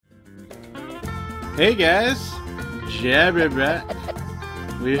Hey guys, Jabber back.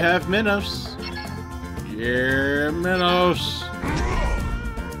 We have Minos. Yeah, Minos.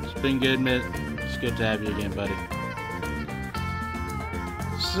 It's been good, it's good to have you again, buddy.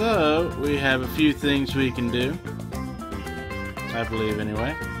 So, we have a few things we can do. I believe,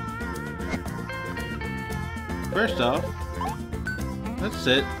 anyway. First off, let's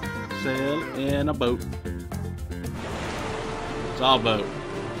sail in a boat. It's all boat.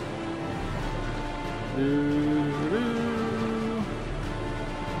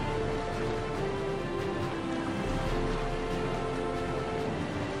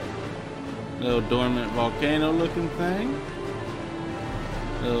 Little dormant volcano looking thing.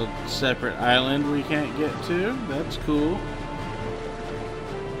 Little separate island we can't get to. That's cool.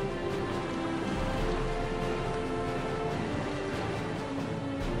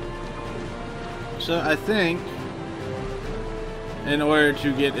 So I think in order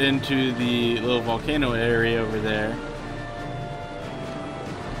to get into the little volcano area over there,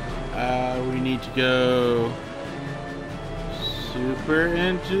 we need to go super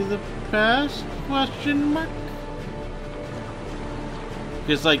into the past, question mark?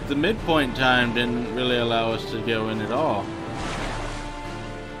 Because like the midpoint time didn't really allow us to go in at all.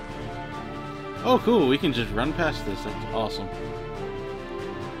 Oh cool, we can just run past this, that's awesome.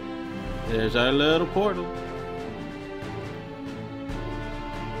 There's our little portal.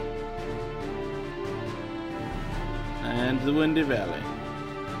 And the Windy Valley.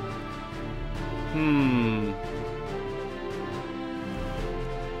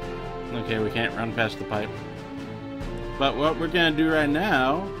 Okay, we can't run past the pipe. But what we're gonna do right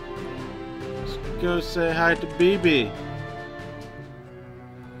now is go say hi to BB.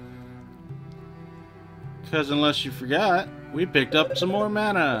 Because unless you forgot, we picked up some more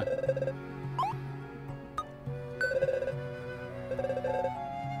mana.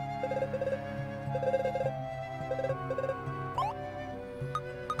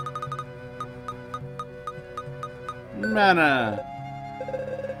 Mana.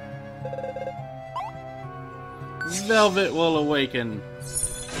 Velvet will awaken.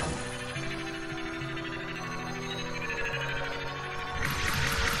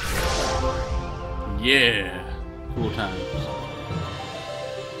 Yeah. Cool times.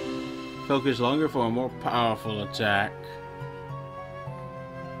 Focus longer for a more powerful attack.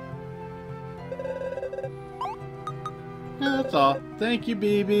 Yeah, that's all. Thank you,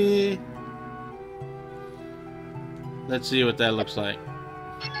 BB. Let's see what that looks like.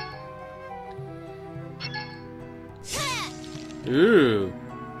 Ooh.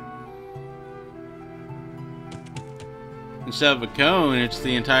 Instead of a cone, it's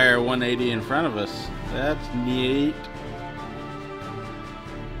the entire 180 in front of us. That's neat.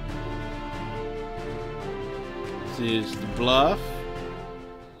 This is the bluff.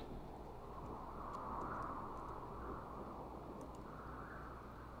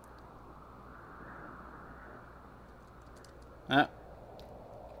 Ah.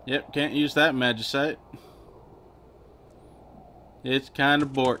 Yep, can't use that magicite. It's kind of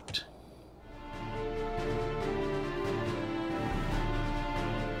borked.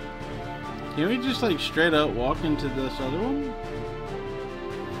 Can we just like straight up walk into this other one?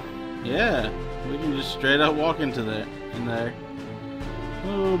 Yeah, we can just straight up walk into there. In there.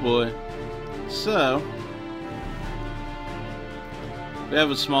 Oh boy. So we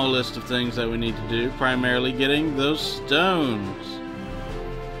have a small list of things that we need to do. Primarily getting those stones.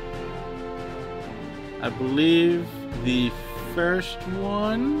 I believe the first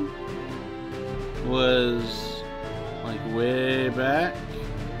one was like way back.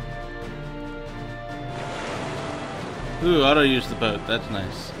 Ooh, auto use the boat. That's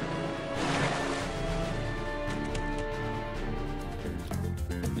nice.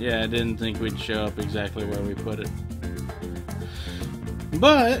 Yeah, I didn't think we'd show up exactly where we put it.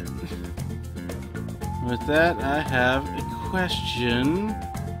 But with that, I have a question.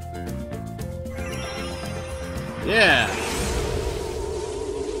 Yeah.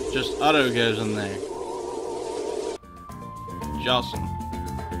 Just auto goes in there. Awesome.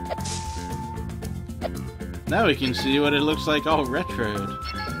 Now we can see what it looks like all retroed.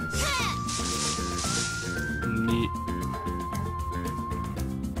 Neat.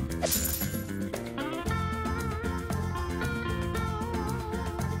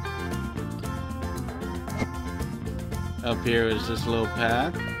 Up here is this little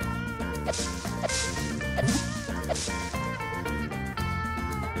path.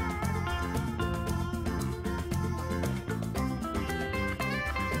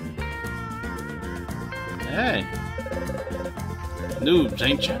 Hey. Noobs,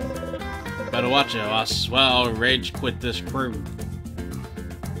 ain't ya? Better watch it, or I swear I'll rage quit this crew.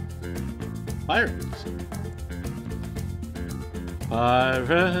 pirates.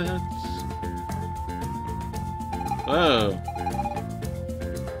 Pirates. Whoa.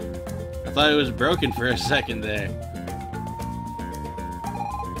 I thought it was broken for a second there.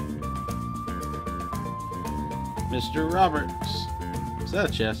 Mr. Roberts. Is that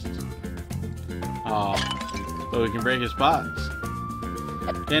a chest? Oh, but we can break his pots.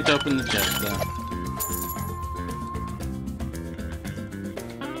 Can't open the chest though.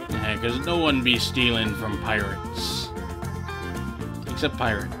 Yeah, because no one be stealing from pirates. Except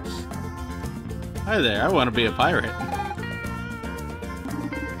pirates. Hi there, I want to be a pirate.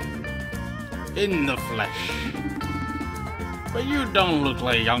 In the flesh. But you don't look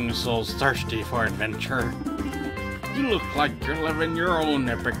like young souls thirsty for adventure. You look like you're living your own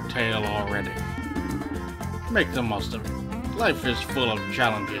epic tale already. Make the most of it. Life is full of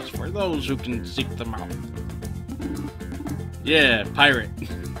challenges for those who can seek them out. Yeah, pirate.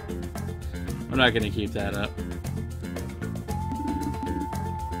 I'm not gonna keep that up.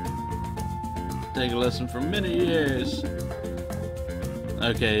 Take a lesson from many years.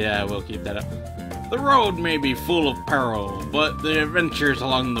 Okay, yeah, we'll keep that up. The road may be full of peril, but the adventures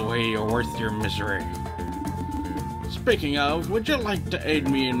along the way are worth your misery. Speaking of, would you like to aid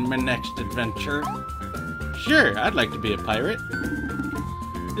me in my next adventure? Sure, I'd like to be a pirate.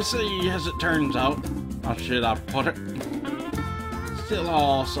 You see, as it turns out, how should I put it? Still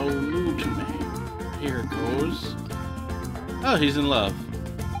all so new to me. Here goes. Oh, he's in love.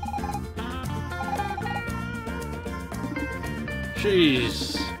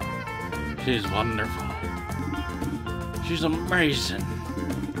 She's wonderful. She's amazing.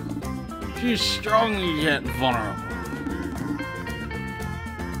 She's strong yet vulnerable.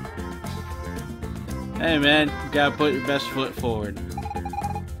 Hey man, you gotta put your best foot forward.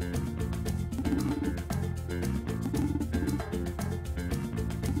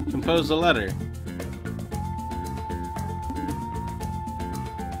 Compose a letter.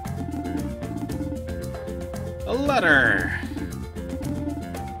 A letter.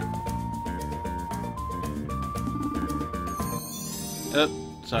 Oh,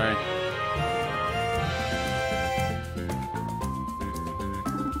 sorry.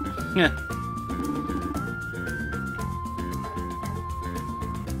 Yeah.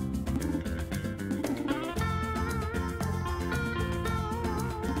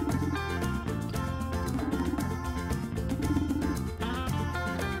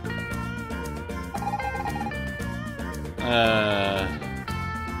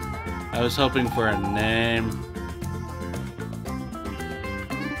 I was hoping for a name.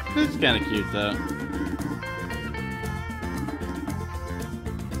 It's kind of cute though.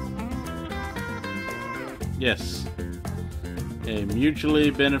 Yes. A mutually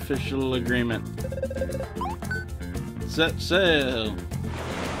beneficial agreement. Set sail.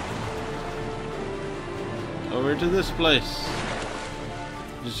 Over to this place.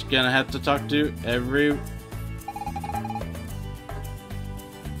 Just gonna have to talk to every...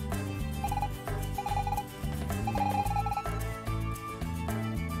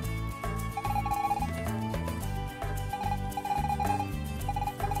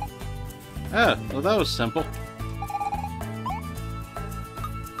 Oh, well that was simple.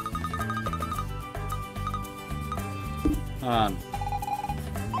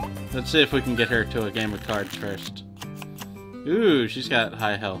 Let's see if we can get her to a game of cards first. Ooh, she's got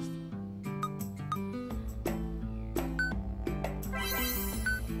high health.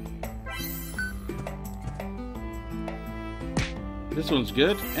 This one's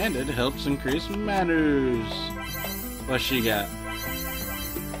good, and it helps increase manners. What's she got?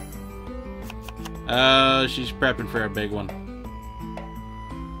 Oh, she's prepping for a big one.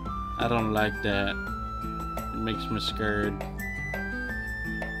 I don't like that. It makes me scared.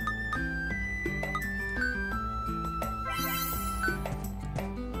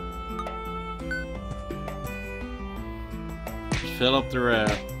 Just fill up the row.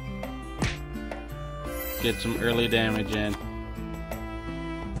 Get some early damage in.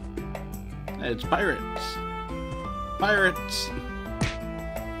 It's pirates. Pirates!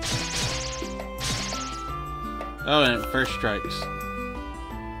 Oh, and it first strikes.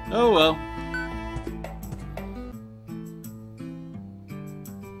 Oh well.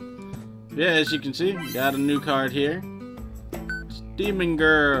 Yeah, as you can see, got a new card here. It's Demon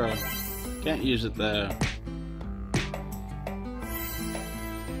Girl. Can't use it though.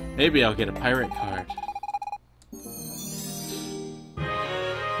 Maybe I'll get a pirate card.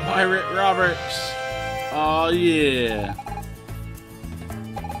 Pirate Roberts. Oh yeah.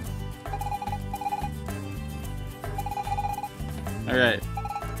 Alright.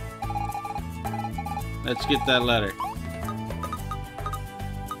 Let's get that letter.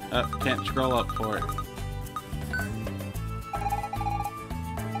 Oh, can't scroll up for it.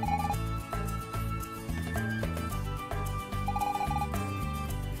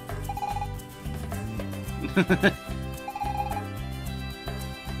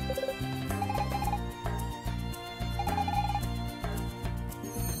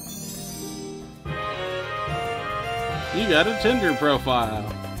 You got a Tinder profile.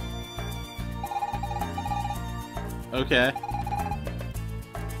 Okay.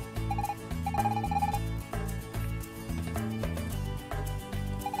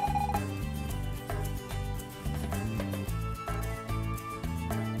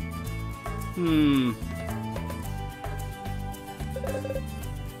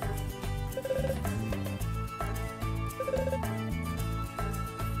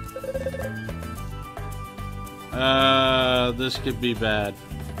 This could be bad.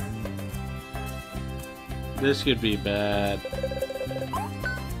 This could be bad.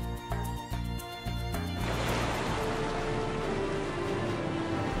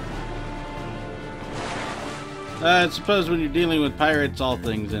 I suppose when you're dealing with pirates, all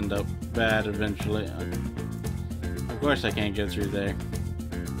things end up bad eventually. Of course I can't go through there.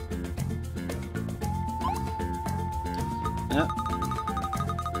 Yep.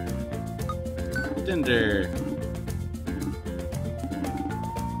 Tinder.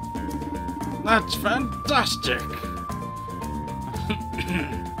 That's fantastic!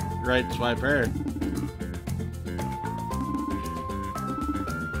 Right swiper.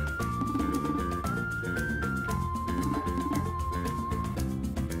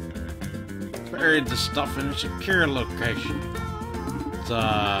 Buried the stuff in a secure location. It's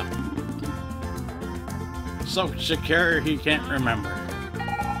so secure he can't remember.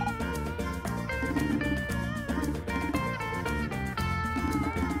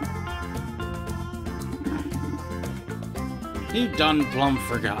 He done plumb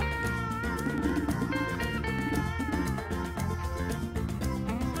forgot.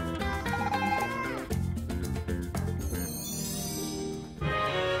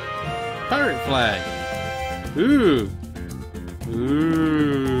 Pirate flag. Ooh.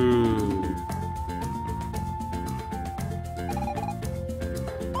 Ooh.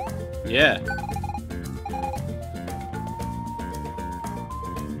 Yeah.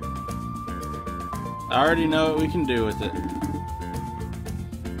 I already know what we can do with it.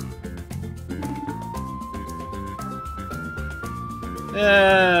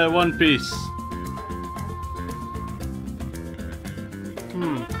 Yeah, One Piece.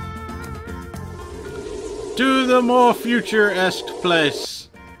 To the more future-esque place.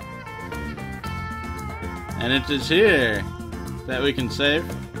 And it is here that we can save.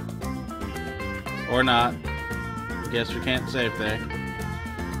 Or not. Guess we can't save there.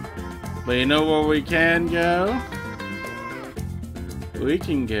 But you know where we can go? We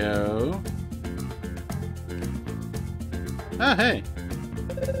can go... Oh, hey.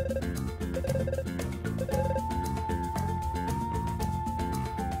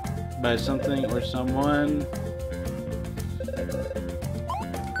 By something or someone.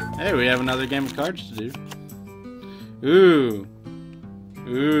 Hey, we have another game of cards to do. Ooh.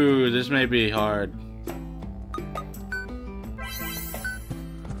 Ooh, this may be hard.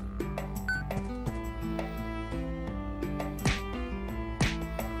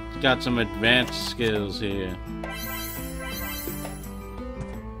 Got some advanced skills here.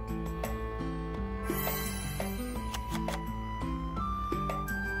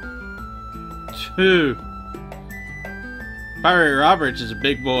 Two. Pirate Roberts is a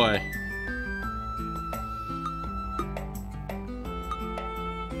big boy.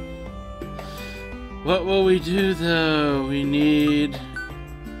 What will we do though? We need...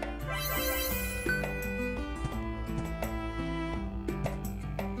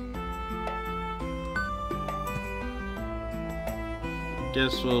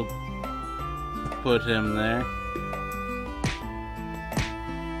 Guess we'll put him there.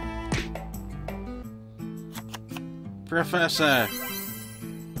 Professor!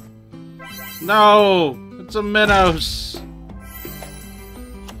 No! It's a Minos!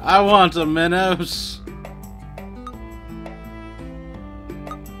 I want a Minos!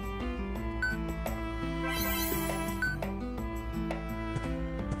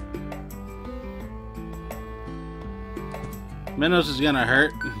 Minos is gonna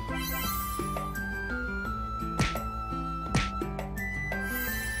hurt.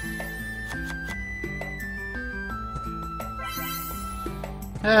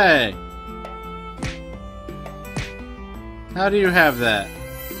 Hey! How do you have that?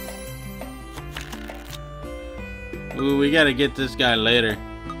 Ooh, we gotta get this guy later.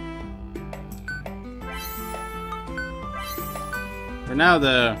 For now,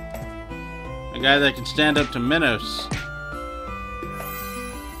 though, a guy that can stand up to Minos.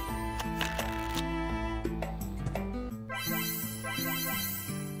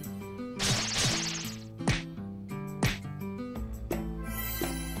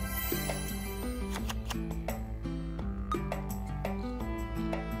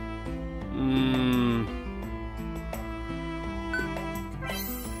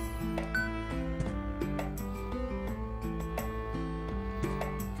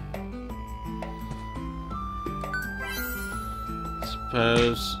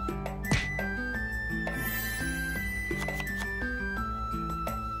 Suppose.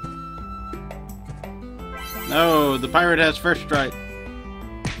 No, the pirate has first strike.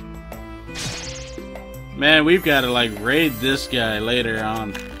 Man, we've got to like raid this guy later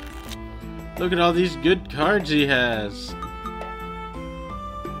on. Look at all these good cards he has.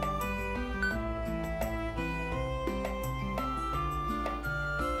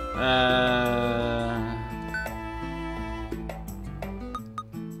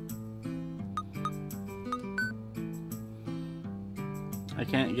 I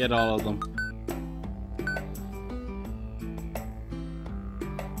can't get all of them.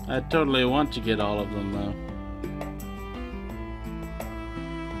 I totally want to get all of them though.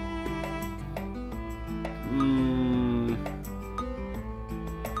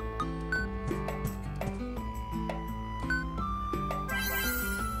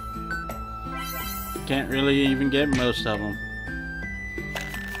 Can't really even get most of them.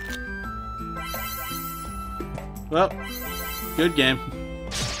 Well, good game.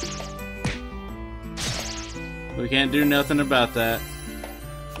 We can't do nothing about that.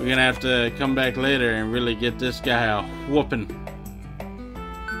 We're gonna have to come back later and really get this guy a whooping.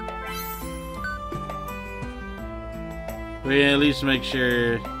 We at least make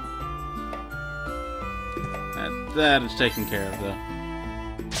sure that that is taken care of, though.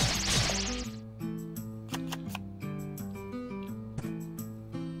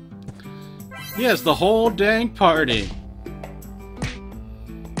 Yes, the whole dang party.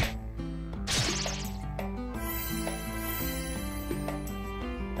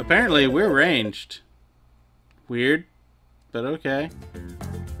 Apparently, we're ranged. Weird, but okay.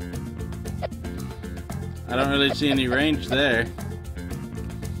 I don't really see any range there.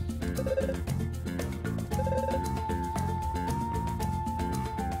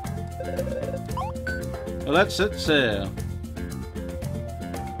 Well, let's set sail.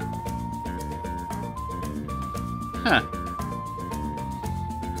 Huh.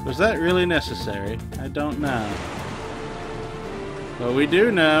 Was that really necessary? I don't know. But we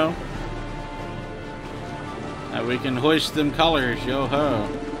do know that we can hoist them colors, yo-ho.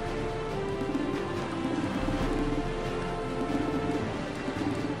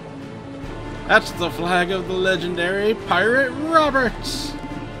 That's the flag of the legendary Pirate Roberts!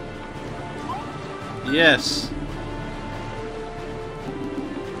 Yes.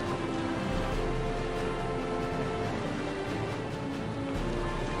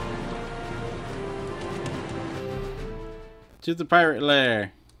 To the pirate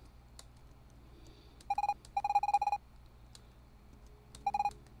lair.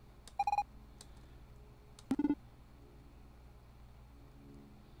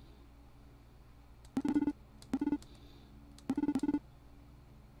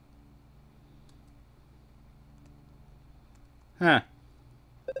 Huh.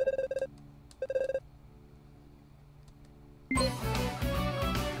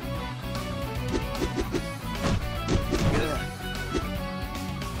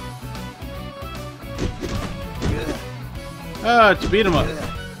 Oh, it's beat him up.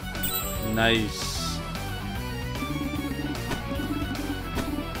 Nice.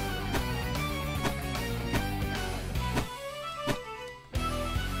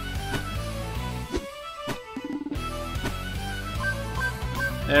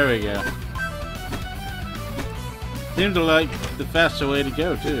 There we go. Seemed to like the faster way to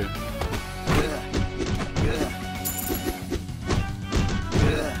go, too.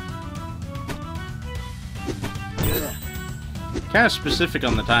 Kind of specific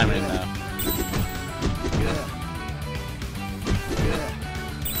on the timing, though.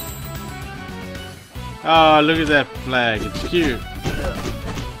 Oh, look at that flag. It's cute.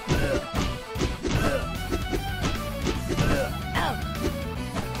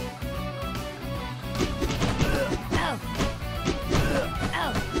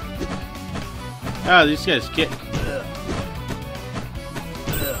 Oh, these guys kick.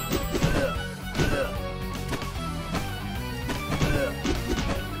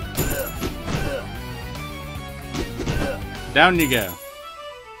 Down you go.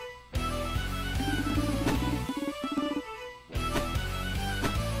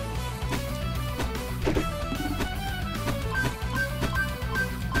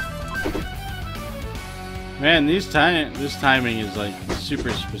 Man, this timing is like super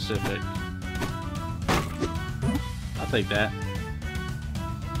specific. I'll take that.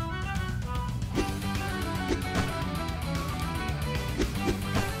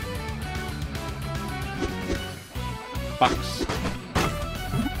 Box.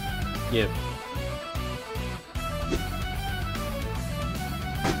 Give.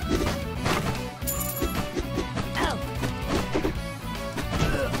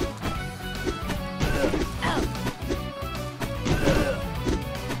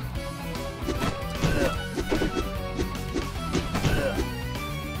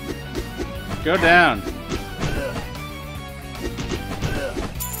 Go down.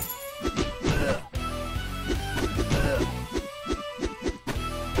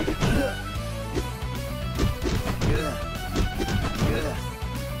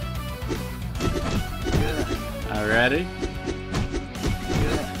 Alrighty.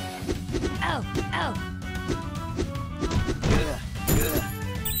 Ow, ow.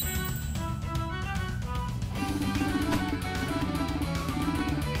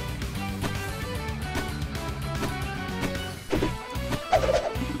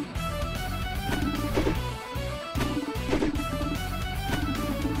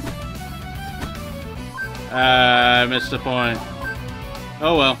 I missed the point.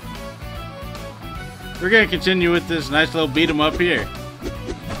 Oh well. We're gonna continue with this nice little beat 'em up here.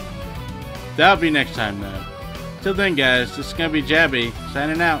 That'll be next time though. Till then guys, this is gonna be Jabby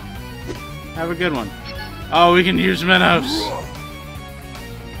signing out. Have a good one. Oh, we can use minnows.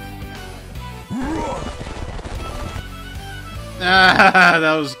 Ah,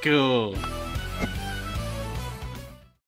 that was cool.